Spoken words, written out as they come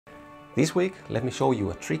This week, let me show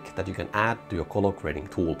you a trick that you can add to your color grading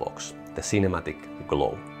toolbox, the cinematic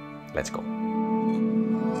glow. Let's go.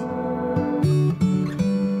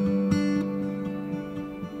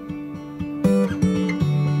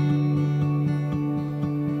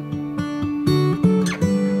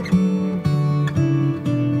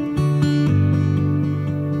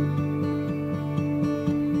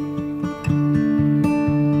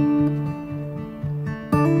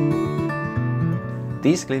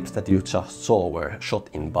 These clips that you just saw were shot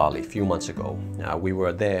in Bali a few months ago. We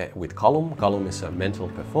were there with Callum. Callum is a mental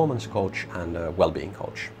performance coach and a well-being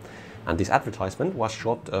coach. And this advertisement was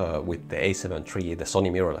shot with the A7 III, the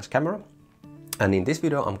Sony mirrorless camera. And in this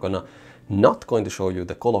video, I'm not going to show you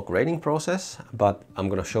the color grading process, but I'm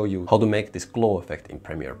gonna show you how to make this glow effect in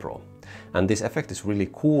Premiere Pro. And this effect is really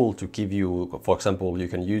cool to give you, for example, you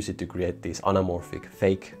can use it to create these anamorphic,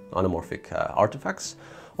 fake anamorphic artifacts.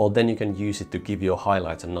 Or then you can use it to give your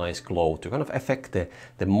highlights a nice glow to kind of affect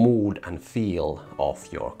the mood and feel of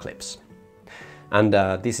your clips. And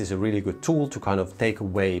this is a really good tool to kind of take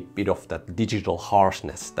away a bit of that digital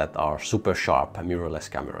harshness that our super sharp mirrorless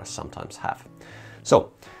cameras sometimes have.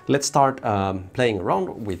 So let's start playing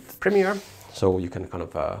around with Premiere so you can kind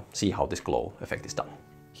of see how this glow effect is done.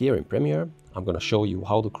 Here in Premiere, I'm going to show you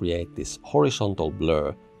how to create this horizontal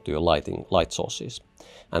blur to your light sources.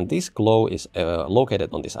 And this glow is located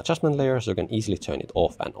on this adjustment layer, so you can easily turn it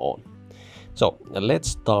off and on. So let's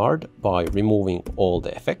start by removing all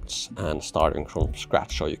the effects and starting from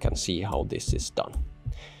scratch so you can see how this is done.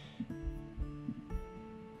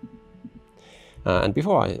 And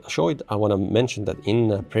before I show it, I want to mention that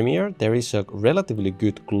in Premiere there is a relatively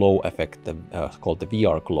good glow effect called the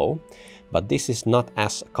VR glow, but this is not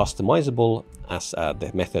as customizable as the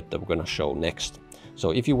method that we're going to show next.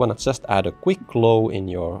 So if you want to just add a quick glow in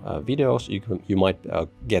your videos, you might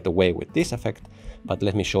get away with this effect, but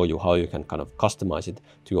let me show you how you can kind of customize it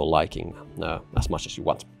to your liking as much as you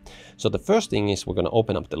want. So the first thing is we're going to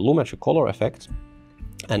open up the Lumetri color effect,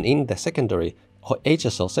 and in the secondary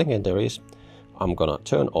HSL secondaries, I'm going to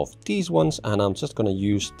turn off these ones, and I'm just going to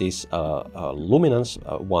use this luminance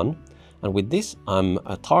one. And with this, I'm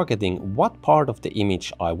targeting what part of the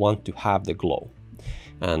image I want to have the glow.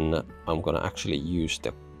 And I'm going to actually use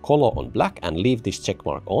the color on black and leave this check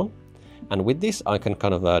mark on. And with this, I can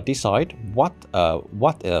kind of decide what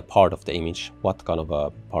part of the image, what kind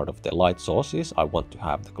of part of the light sources I want to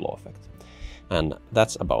have the glow effect. And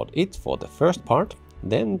that's about it for the first part.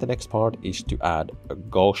 Then the next part is to add a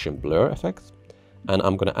Gaussian blur effect. And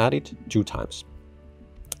I'm going to add it 2 times.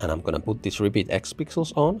 And I'm going to put this repeat X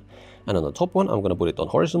pixels on. And on the top one, I'm going to put it on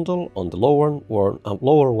horizontal. On the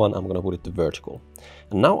lower one, I'm going to put it to vertical.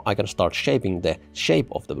 And now I can start shaping the shape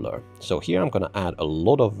of the blur. So here I'm going to add a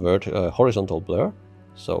lot of horizontal blur.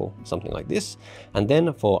 So something like this. And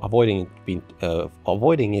then for avoiding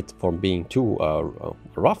it from being too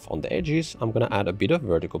rough on the edges, I'm going to add a bit of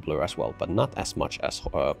vertical blur as well, but not as much as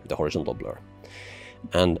the horizontal blur.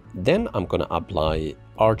 And then I'm going to apply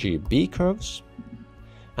RGB curves.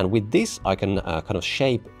 And with this, I can kind of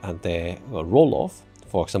shape the roll-off.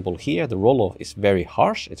 For example, here the roll-off is very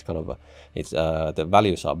harsh. It's kind of the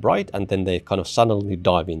values are bright, and then they kind of suddenly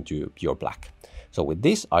dive into pure black. So with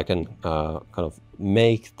this, I can kind of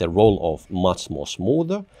make the roll-off much more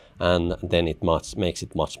smoother, and then it makes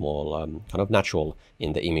it much more kind of natural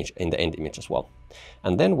in the image, in the end image as well.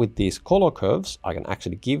 And then with these color curves, I can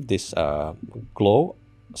actually give this glow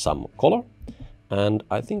some color. And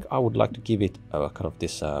I think I would like to give it kind of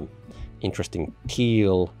this interesting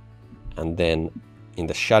teal, and then in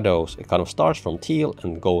the shadows it kind of starts from teal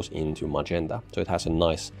and goes into magenta. So it has a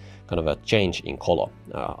nice kind of a change in color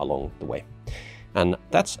along the way. And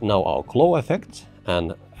that's now our glow effect.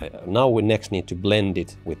 And now we next need to blend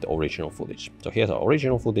it with the original footage. So here's our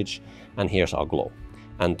original footage and here's our glow.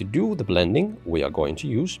 And to do the blending, we are going to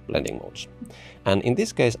use blending modes. And in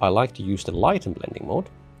this case, I like to use the lighten blending mode.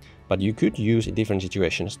 But you could use in different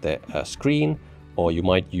situations the screen, or you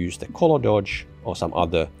might use the color dodge or some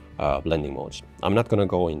other blending modes. I'm not going to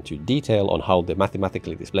go into detail on how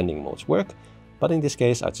mathematically these blending modes work, but in this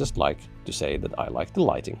case, I just like to say that I like the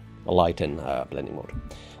lighten blending mode.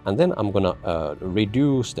 And then I'm going to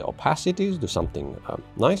reduce the opacities to something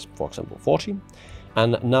nice, for example 40.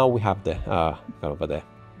 And now we have the kind of the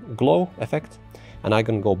glow effect. And I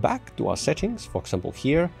can go back to our settings. For example,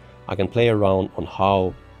 here I can play around on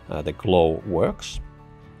how the glow works,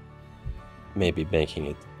 maybe making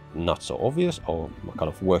it not so obvious, or kind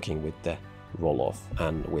of working with the roll-off.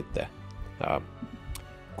 And with the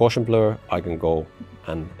Gaussian blur, I can go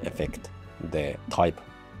and affect the type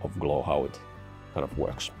of glow, how it kind of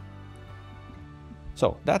works.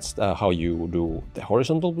 So that's how you do the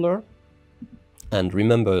horizontal blur. And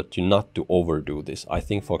remember to not to overdo this. I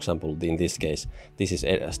think, for example, in this case, this is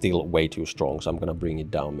still way too strong. So I'm going to bring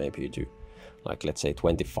it down maybe to, like, let's say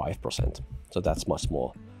 25%. So that's much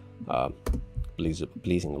more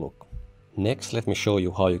pleasing look. Next, let me show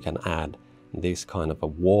you how you can add this kind of a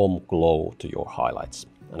warm glow to your highlights.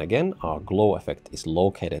 And again, our glow effect is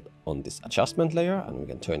located on this adjustment layer, and we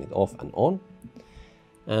can turn it off and on.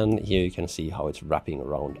 And here you can see how it's wrapping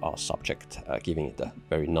around our subject, giving it a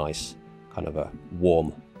very nice kind of a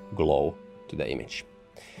warm glow to the image.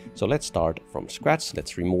 So let's start from scratch.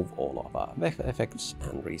 Let's remove all of our effects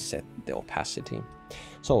and reset the opacity.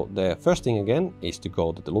 So the first thing again is to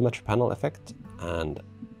go to the Lumetri panel effect and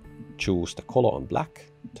choose the color on black,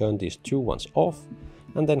 turn these two ones off,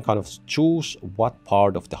 and then kind of choose what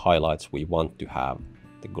part of the highlights we want to have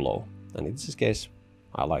the glow. And in this case,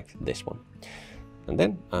 I like this one. And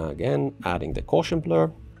then again, adding the Gaussian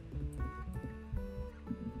blur.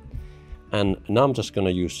 And now I'm just going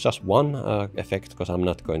to use just one effect, because I'm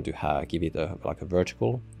not going to give it like a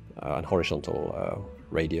vertical and horizontal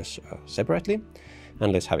radius separately.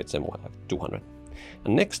 And let's have it somewhere like 200.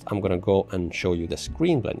 And next I'm going to go and show you the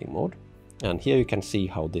screen blending mode. And here you can see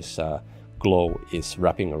how this glow is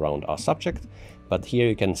wrapping around our subject. But here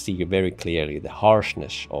you can see very clearly the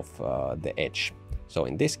harshness of the edge. So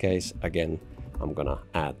in this case, again, I'm gonna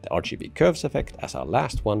add the RGB curves effect as our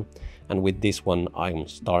last one, and with this one I'm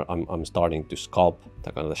starting to sculpt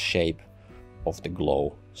the kind of the shape of the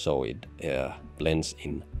glow, so it blends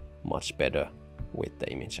in much better with the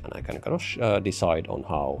image, and I can kind of decide on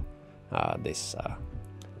how this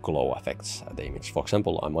glow affects the image. For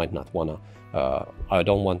example, I might not wanna, I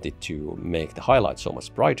don't want it to make the highlights so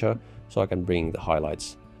much brighter, so I can bring the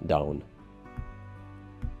highlights down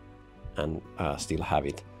and still have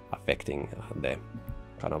it affecting the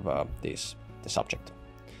kind of the subject.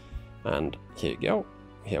 And here you go.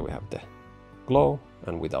 Here we have the glow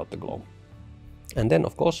and without the glow. And then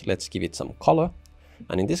of course let's give it some color.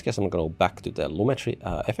 And in this case I'm going to go back to the Lumetri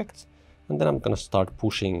effects, and then I'm going to start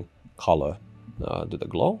pushing color to the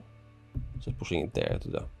glow. So pushing it there to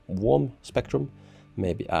the warm spectrum.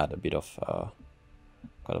 Maybe add a bit of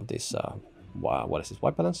kind of this what is this,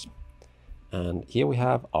 white balance. And here we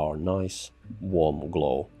have our nice warm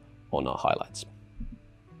glow on our highlights.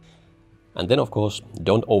 And then of course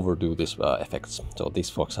don't overdo this effects. So this,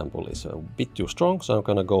 for example, is a bit too strong, so I'm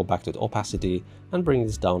gonna go back to the opacity and bring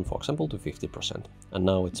this down, for example, to 50%. And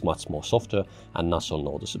now it's much more softer and not so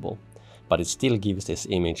noticeable, but it still gives this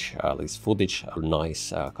image, this footage, a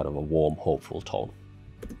nice kind of a warm, hopeful tone.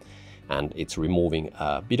 And it's removing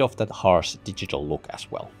a bit of that harsh digital look as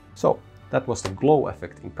well. So that was the glow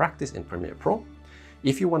effect in practice in Premiere Pro.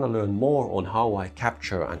 If you want to learn more on how I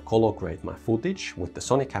capture and color grade my footage with the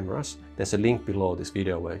Sony cameras, there's a link below this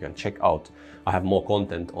video where you can check out. I have more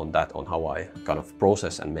content on that, on how I kind of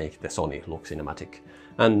process and make the Sony look cinematic.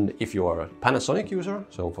 And if you are a Panasonic user,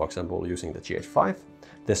 so for example using the GH5,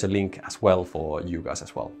 there's a link as well for you guys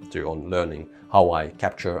as well, on learning how I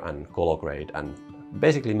capture and color grade and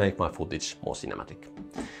basically make my footage more cinematic.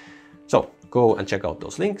 So go and check out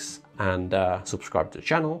those links and subscribe to the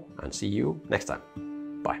channel, and see you next time.